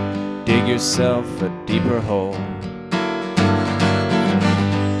 dig yourself a deeper hole,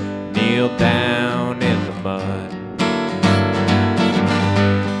 kneel down in the mud,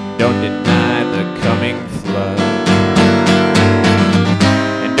 don't deny the coming flood,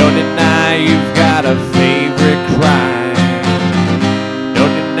 and don't deny you've got a favorite crime,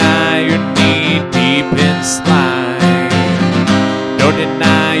 don't deny you're knee deep in slime, don't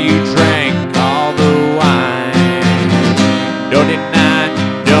deny you drank all the wine, don't deny,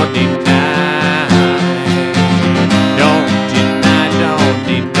 don't deny. Don't deny.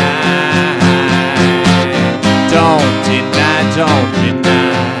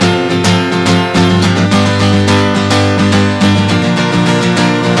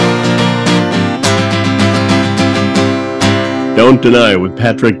 Don't Deny with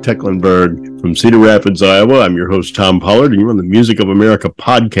Patrick Tecklenburg from Cedar Rapids, Iowa. I'm your host, Tom Pollard, and you're on the Music of America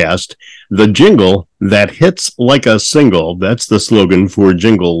podcast. The jingle that hits like a single, that's the slogan for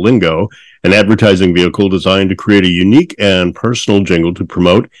Jingle Lingo, an advertising vehicle designed to create a unique and personal jingle to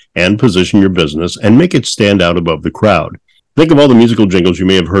promote and position your business and make it stand out above the crowd. Think of all the musical jingles you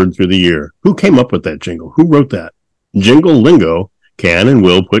may have heard through the year. Who came up with that jingle? Who wrote that? Jingle Lingo can and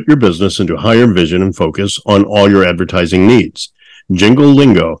will put your business into higher vision and focus on all your advertising needs. Jingle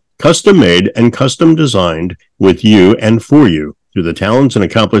Lingo, custom made and custom designed with you and for you through the talents and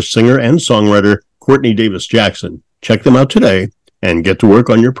accomplished singer and songwriter Courtney Davis Jackson. Check them out today and get to work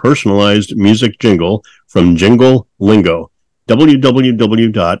on your personalized music jingle from Jingle Lingo.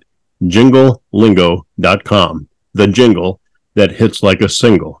 www.jinglelingo.com. The jingle that hits like a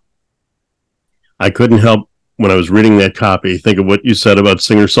single. I couldn't help, when I was reading that copy, think of what you said about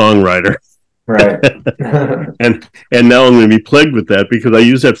singer-songwriter. Right. and now I'm going to be plagued with that because I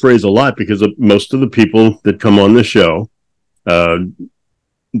use that phrase a lot because of most of the people that come on the show. I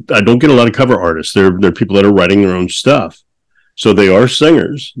don't get a lot of cover artists. They're people that are writing their own stuff. So they are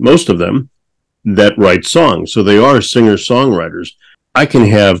singers, most of them, that write songs. So they are singer-songwriters. I can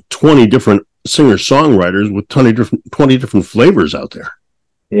have 20 different singer-songwriters with 20 different flavors out there.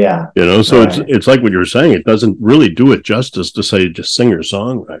 Yeah. So right. It's like what you were saying. It doesn't really do it justice to say just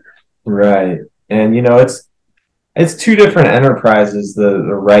singer-songwriter. Right. And, it's two different enterprises, the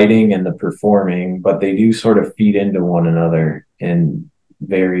writing and the performing, but they do sort of feed into one another in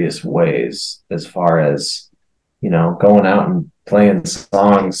various ways as far as, going out and playing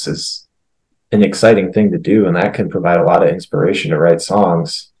songs is an exciting thing to do. And that can provide a lot of inspiration to write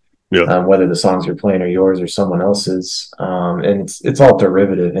songs, whether the songs you're playing are yours or someone else's. And it's all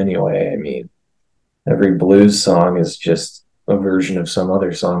derivative anyway. I mean, every blues song is just a version of some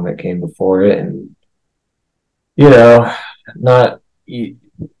other song that came before it. And, not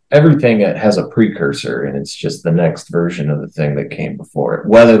everything has a precursor, and it's just the next version of the thing that came before it.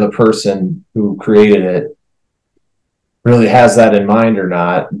 Whether the person who created it really has that in mind or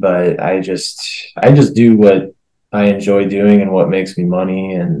not, but I just do what I enjoy doing and what makes me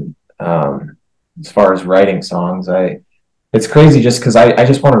money. And as far as writing songs, it's crazy just because I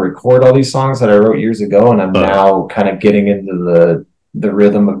just want to record all these songs that I wrote years ago, and I'm now kind of getting into the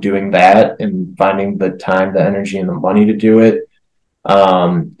rhythm of doing that and finding the time, the energy, and the money to do it.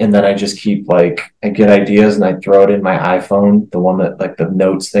 And then I just keep I get ideas and I throw it in my iPhone, the one that the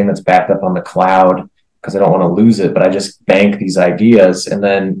notes thing that's backed up on the cloud, because I don't want to lose it, but I just bank these ideas. And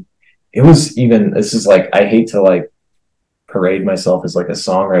then I hate to parade myself as a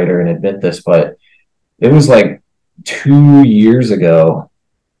songwriter and admit this, but it was 2 years ago,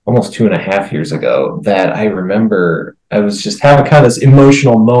 almost 2.5 years ago, that I remember I was just having kind of this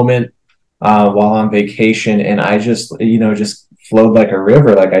emotional moment while on vacation, and I just flowed like a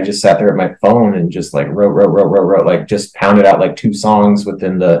river. I just sat there at my phone and just wrote, just pounded out 2 songs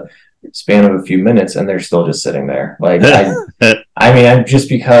within the span of a few minutes, and they're still just sitting there. I'm just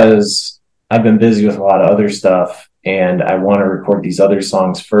because I've been busy with a lot of other stuff, and I want to record these other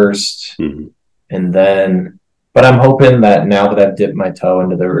songs first, and then. But I'm hoping that now that I've dipped my toe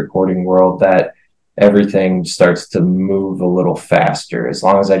into the recording world, that everything starts to move a little faster as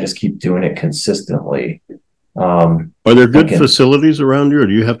long as I just keep doing it consistently. Are there good facilities around you, or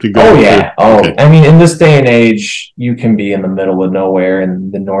do you have to go? Oh, yeah. Okay. I mean, in this day and age, you can be in the middle of nowhere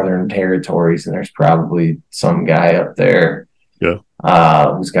in the Northern Territories, and there's probably some guy up there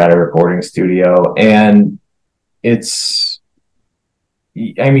who's got a recording studio. And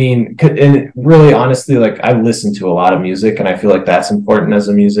and really, honestly, I listen to a lot of music, and I feel like that's important as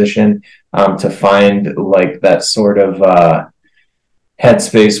a musician, to find that sort of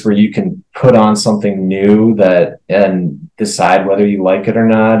headspace where you can put on something new and decide whether you like it or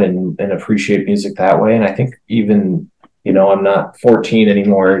not, and appreciate music that way. And I think even, I'm not 14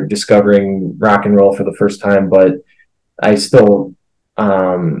 anymore discovering rock and roll for the first time, but I still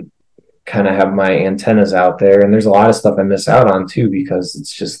kind of have my antennas out there, and there's a lot of stuff I miss out on too, because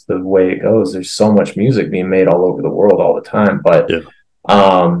it's just the way it goes. There's so much music being made all over the world all the time. But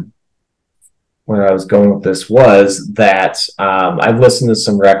where I was going with this was that I've listened to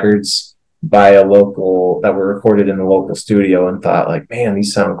some records by a local that were recorded in the local studio and thought man,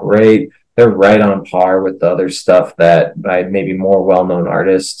 these sound great. They're right on par with the other stuff that by maybe more well-known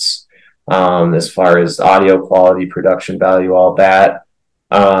artists, as far as audio quality, production value, all that.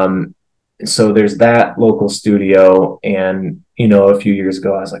 So there's that local studio, and a few years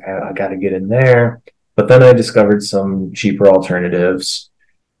ago I was I got to get in there, but then I discovered some cheaper alternatives,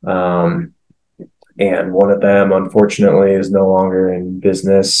 and one of them unfortunately is no longer in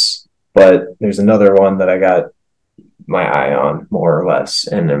business, but there's another one that I got my eye on more or less,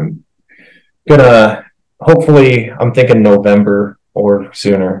 and I'm gonna hopefully, I'm thinking November or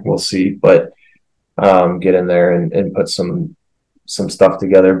sooner, we'll see, but get in there and put some stuff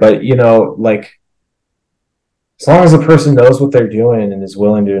together. But as long as the person knows what they're doing and is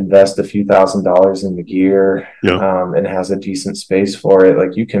willing to invest a few $1,000s in the gear, and has a decent space for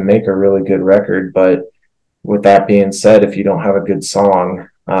it, you can make a really good record. But with that being said, if you don't have a good song,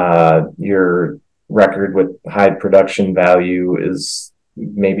 your record with high production value is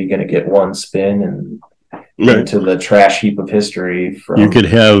maybe going to get one spin and into the trash heap of history. You could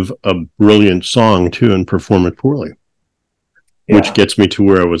have a brilliant song too and perform it poorly. Yeah. Which gets me to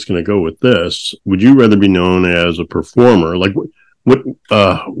where I was going to go with this. Would you rather be known as a performer? Like, where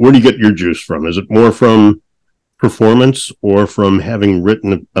do you get your juice from? Is it more from performance or from having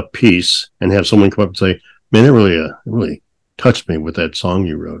written a piece and have someone come up and say, man, it really touched me with that song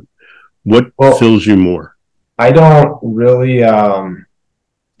you wrote? What fills you more? I don't really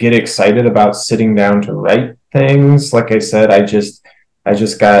get excited about sitting down to write things. Like I said, I just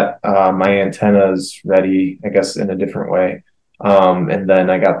got my antennas ready, I guess, in a different way. And then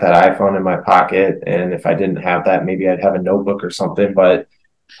I got that iPhone in my pocket. And if I didn't have that, maybe I'd have a notebook or something. But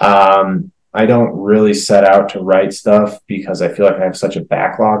I don't really set out to write stuff because I feel like I have such a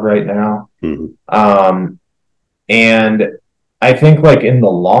backlog right now. Mm-hmm. And I think, like, in the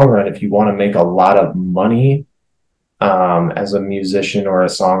long run, if you want to make a lot of money as a musician or a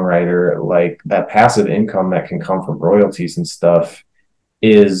songwriter, like, that passive income that can come from royalties and stuff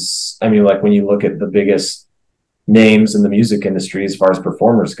is, I mean, like, when you look at the biggest names in the music industry as far as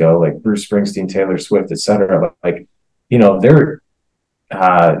performers go, like Bruce Springsteen, Taylor Swift, etc., like, you know,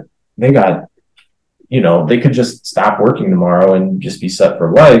 they got, you know, they could just stop working tomorrow and just be set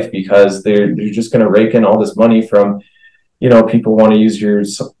for life because they're just going to rake in all this money from, you know, people want to use your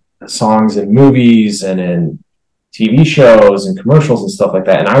songs in movies and in TV shows and commercials and stuff like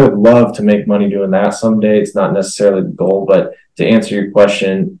that. And I would love to make money doing that someday. It's not necessarily the goal, but to answer your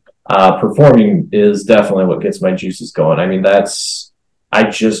question, performing is definitely what gets my juices going. I mean, I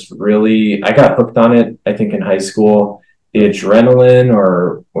got hooked on it, I think, in high school. The adrenaline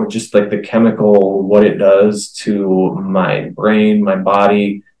or just like the chemical, what it does to my brain, my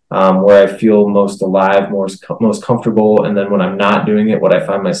body, where I feel most alive, most comfortable. And then when I'm not doing it, what I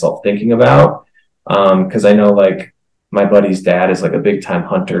find myself thinking about, because I know, like, my buddy's dad is like a big time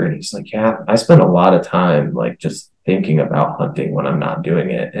hunter, and he's like, yeah, I spend a lot of time like just thinking about hunting when I'm not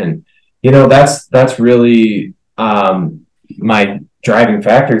doing it. And, you know, that's really my driving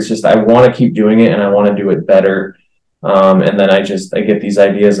factor. It's just, I want to keep doing it and I want to do it better. And then I get these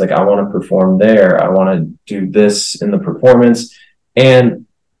ideas, like, I want to perform there. I want to do this in the performance. And,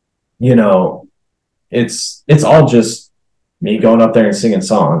 you know, it's all just me going up there and singing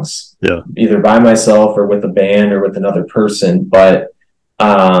songs, either by myself or with a band or with another person. But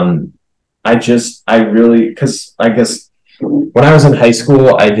because I guess when I was in high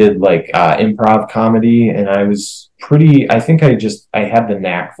school, I did like improv comedy, and I think I had the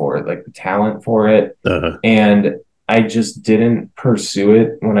knack for it, like the talent for it. Uh-huh. And I just didn't pursue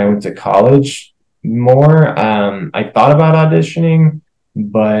it when I went to college more. I thought about auditioning,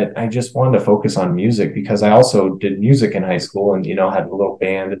 but I just wanted to focus on music because I also did music in high school and, you know, had a little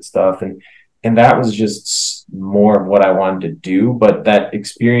band and stuff. And that was just more of what I wanted to do. But that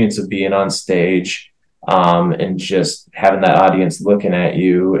experience of being on stage and just having that audience looking at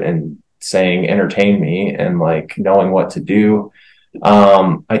you and saying, entertain me, and like knowing what to do.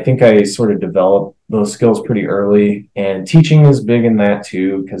 I think I sort of developed those skills pretty early, and teaching is big in that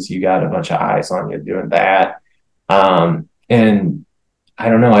too, because you got a bunch of eyes on you doing that. And I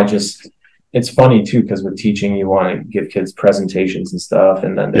don't know, it's funny too, because with teaching, you want to give kids presentations and stuff,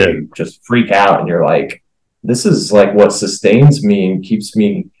 and then they just freak out, and you're like, this is like what sustains me and keeps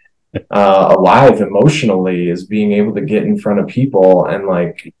me alive emotionally, is being able to get in front of people and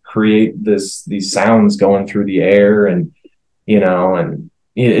like create these sounds going through the air. And, you know, and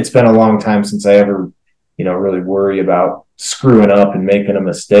it's been a long time since I ever, you know, really worry about screwing up and making a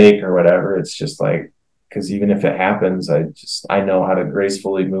mistake or whatever. It's just like, because even if it happens, I know how to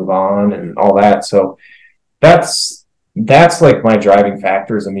gracefully move on and all that. So that's like my driving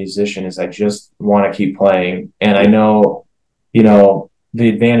factor as a musician, is I just want to keep playing. And I know, you know, the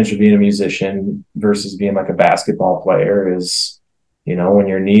advantage of being a musician versus being like a basketball player is, you know, when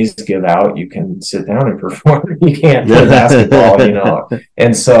your knees give out, you can sit down and perform. You can't play basketball, you know.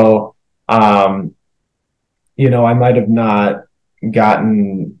 And so, you know, I might have not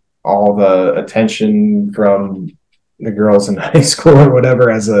gotten all the attention from the girls in high school or whatever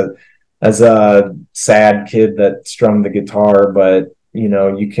as a sad kid that strummed the guitar. But, you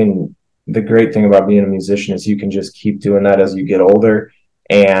know, the great thing about being a musician is you can just keep doing that as you get older,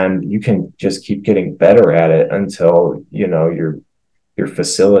 and you can just keep getting better at it until, you know, your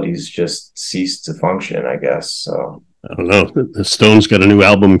facilities just cease to function, I guess. So I don't know. The Stones got a new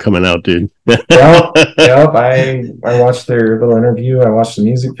album coming out, dude. Yep. I watched their little interview. I watched the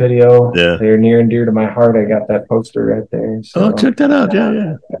music video. Yeah. They're near and dear to my heart. I got that poster right there. So. Oh, check that out.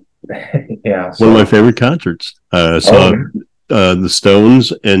 Yeah. Yeah. One of my favorite concerts. Saw the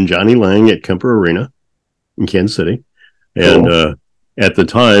Stones and Johnny Lang at Kemper Arena in Kansas City. And cool. At the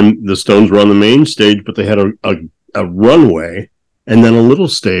time, the Stones were on the main stage, but they had a runway and then a little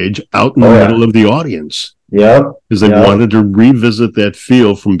stage out in the middle of the audience. Yep. Because they wanted to revisit that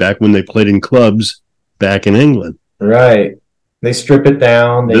feel from back when they played in clubs back in England. Right. They strip it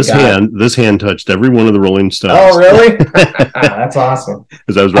down. This hand touched every one of the Rolling Stones. Oh, really? That's awesome.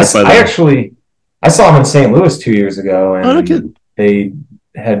 Because I was right by them. I saw them in St. Louis 2 years ago, and they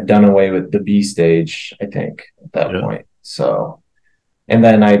had done away with the B stage, I think, at that point. So, and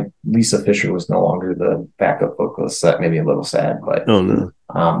then Lisa Fisher was no longer the backup vocalist. That made me a little sad, but the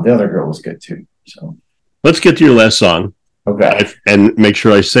other girl was good too. So, let's get to your last song. Okay. And make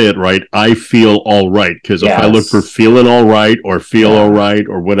sure I say it right. I Feel All Right. Because if I look for Feeling All Right or Feel All Right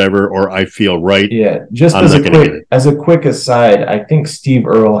or whatever, or I Feel Right. Yeah. Just as a quick aside, I think Steve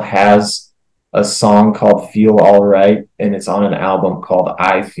Earle has a song called Feel All Right, and it's on an album called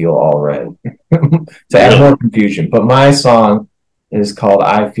I Feel All Right. To add more confusion. But my song is called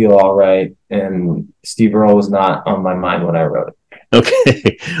I Feel All Right, and Steve Earle was not on my mind when I wrote it.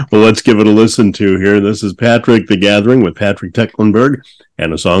 Okay, well, let's give it a listen to here. This is Patrick the Gathering with Patrick Tecklenburg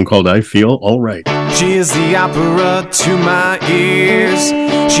and a song called I Feel All Right. She is the opera to my ears.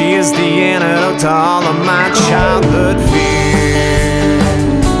 She is the antidote to all of my childhood fears.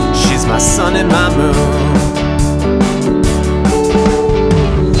 She's my sun and my moon.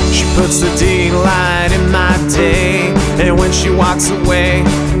 She puts the daylight in my day, and when she walks away,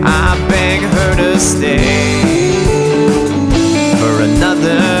 I beg her to stay for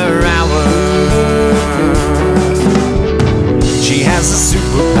another hour. She has a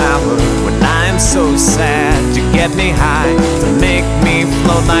superpower when I am so sad, to get me high, to make me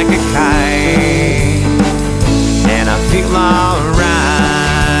float like a kite, and I feel alright.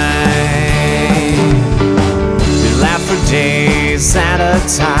 We laugh for days at a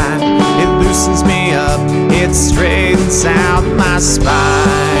time. It loosens me up, it straightens out my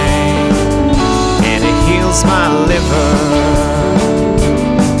spine, and it heals my liver.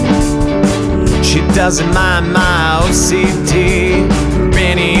 She doesn't mind my OCD or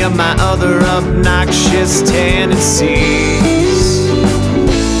any of my other obnoxious tendencies.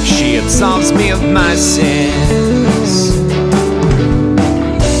 She absolves me of my sins.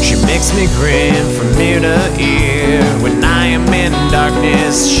 She makes me grin from ear to ear. When I am in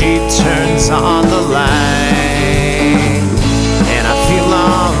darkness, she turns on the light, and I feel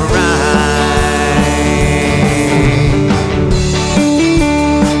alright.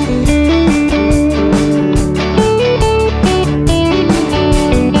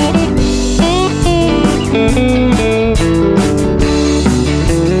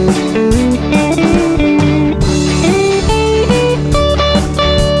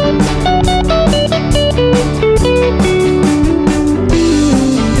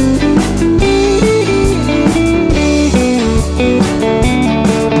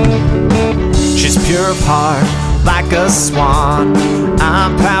 Like a swan,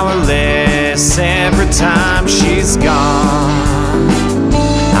 I'm powerless every time she's gone.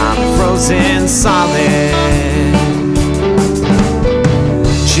 I'm frozen solid.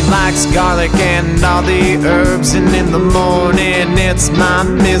 She likes garlic and all the herbs, and in the morning it's my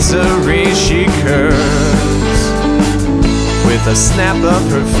misery she curbs with a snap of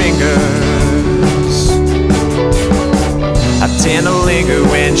her fingers. I tend to linger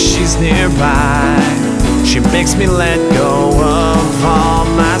when she's nearby. She makes me let go of all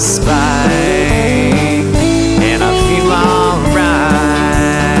my spite, and I feel alright.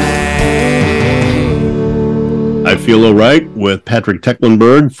 I Feel Alright with Patrick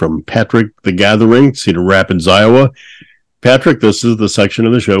Tecklenburg from Patrick the Gathering, Cedar Rapids, Iowa. Patrick, this is the section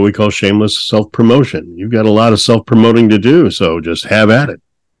of the show we call Shameless Self-Promotion. You've got a lot of self-promoting to do, so just have at it.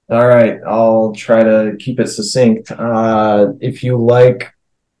 All right, I'll try to keep it succinct. If you like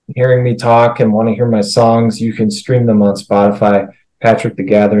hearing me talk and want to hear my songs, you can stream them on Spotify. Patrick the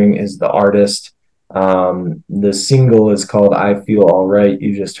Gathering is the artist. The single is called I Feel All Right.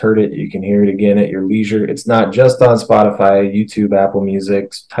 You just heard it. You can hear it again at your leisure. It's not just on Spotify, YouTube, Apple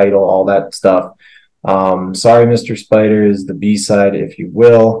Music, Tidal, all that stuff. Sorry, Mr. Spider is the B-side, if you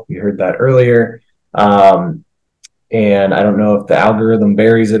will. You heard that earlier. And I don't know if the algorithm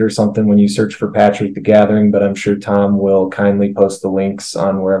buries it or something when you search for Patrick the Gathering, but I'm sure Tom will kindly post the links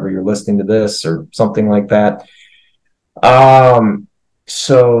on wherever you're listening to this or something like that.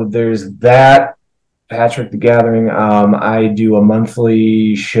 So there's that, Patrick the Gathering. I do a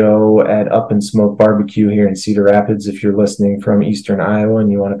monthly show at Up and Smoke Barbecue here in Cedar Rapids. If you're listening from Eastern Iowa and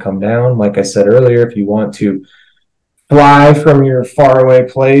you want to come down, like I said earlier, if you want to fly from your faraway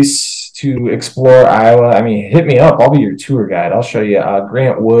place to explore Iowa, I mean, hit me up. I'll be your tour guide. I'll show you.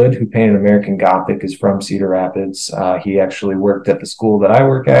 Grant Wood, who painted American Gothic, is from Cedar Rapids. He actually worked at the school that I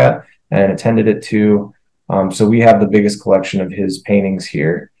work at and attended it too. So we have the biggest collection of his paintings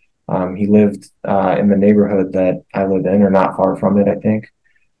here. He lived in the neighborhood that I live in, or not far from it, I think.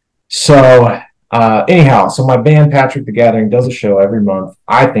 So anyhow, so my band, Patrick the Gathering, does a show every month.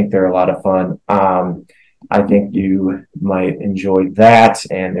 I think they're a lot of fun. I think you might enjoy that.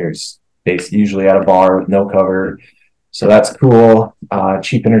 And there's usually at a bar with no cover. So that's cool.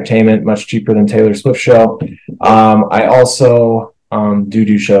 Cheap entertainment, much cheaper than Taylor Swift show. I also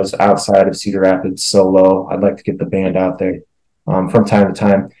do shows outside of Cedar Rapids solo. I'd like to get the band out there from time to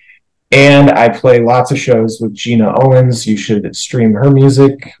time. And I play lots of shows with Gina Owens. You should stream her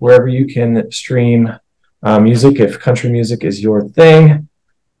music wherever you can stream music, if country music is your thing.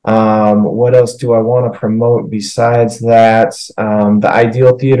 What else do I want to promote besides that? The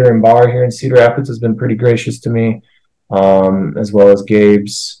Ideal Theater and Bar here in Cedar Rapids has been pretty gracious to me, as well as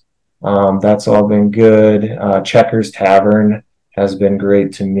Gabe's. That's all been good. Checkers Tavern has been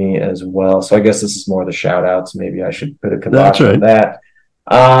great to me as well. So I guess this is more the shout outs. Maybe I should put a kibosh on that.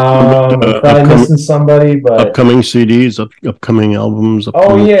 I'm probably missing somebody, but upcoming CDs, upcoming albums.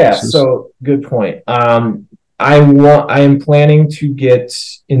 Pieces. So good point. I am planning to get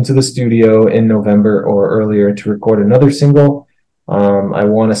into the studio in November or earlier to record another single. I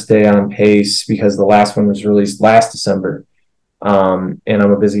want to stay on pace because the last one was released last December, and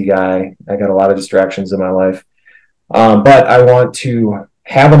I'm a busy guy. I got a lot of distractions in my life, but I want to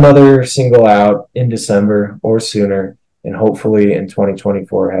have another single out in December or sooner. And hopefully in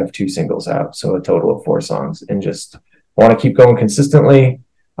 2024 have 2 singles out, so a total of 4 songs, and just want to keep going consistently,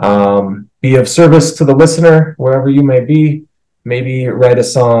 be of service to the listener wherever you may be. Maybe write a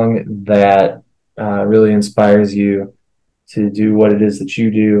song that really inspires you to do what it is that you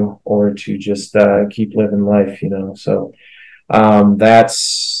do, or to just keep living life, So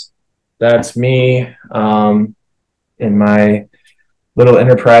that's me in my little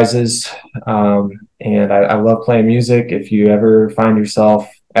enterprises. And I love playing music. If you ever find yourself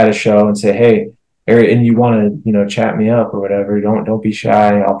at a show and say, hey, and you want to, chat me up or whatever, don't be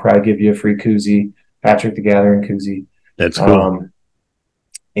shy. I'll probably give you a free koozie, Patrick the Gathering koozie. That's cool.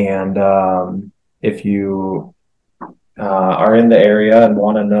 And if you are in the area and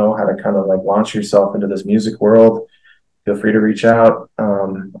want to know how to kind of like launch yourself into this music world, feel free to reach out.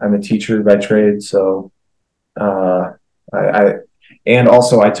 I'm a teacher by trade, so and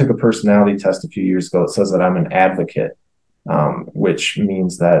also, I took a personality test a few years ago. It says that I'm an advocate, which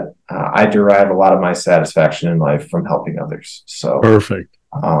means that I derive a lot of my satisfaction in life from helping others. So perfect.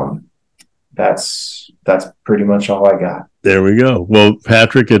 That's pretty much all I got. There we go. Well,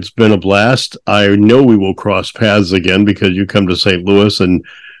 Patrick, it's been a blast. I know we will cross paths again because you come to St. Louis and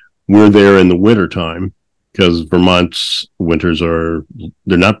we're there in the wintertime, because Vermont's winters they're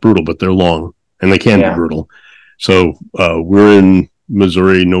not brutal, but they're long, and they can be brutal. So we're in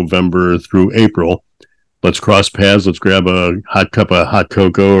Missouri November through April. Let's cross paths. Let's grab a hot cup of hot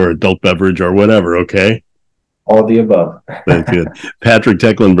cocoa or adult beverage or whatever, okay? All of the above. That's good. Patrick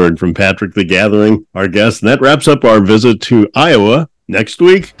Tecklenburg from Patrick the Gathering, our guest. And that wraps up our visit to Iowa. Next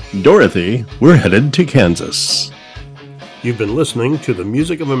week, Dorothy, we're headed to Kansas. You've been listening to the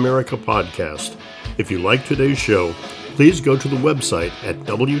Music of America podcast. If you like today's show, please go to the website at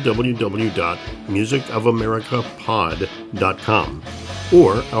www.musicofamericapod.com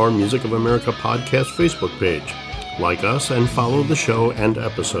or our Music of America podcast Facebook page. Like us and follow the show and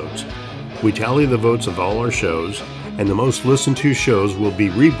episodes. We tally the votes of all our shows, and the most listened to shows will be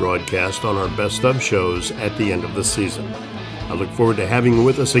rebroadcast on our best of shows at the end of the season. I look forward to having you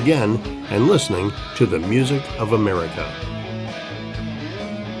with us again and listening to the Music of America.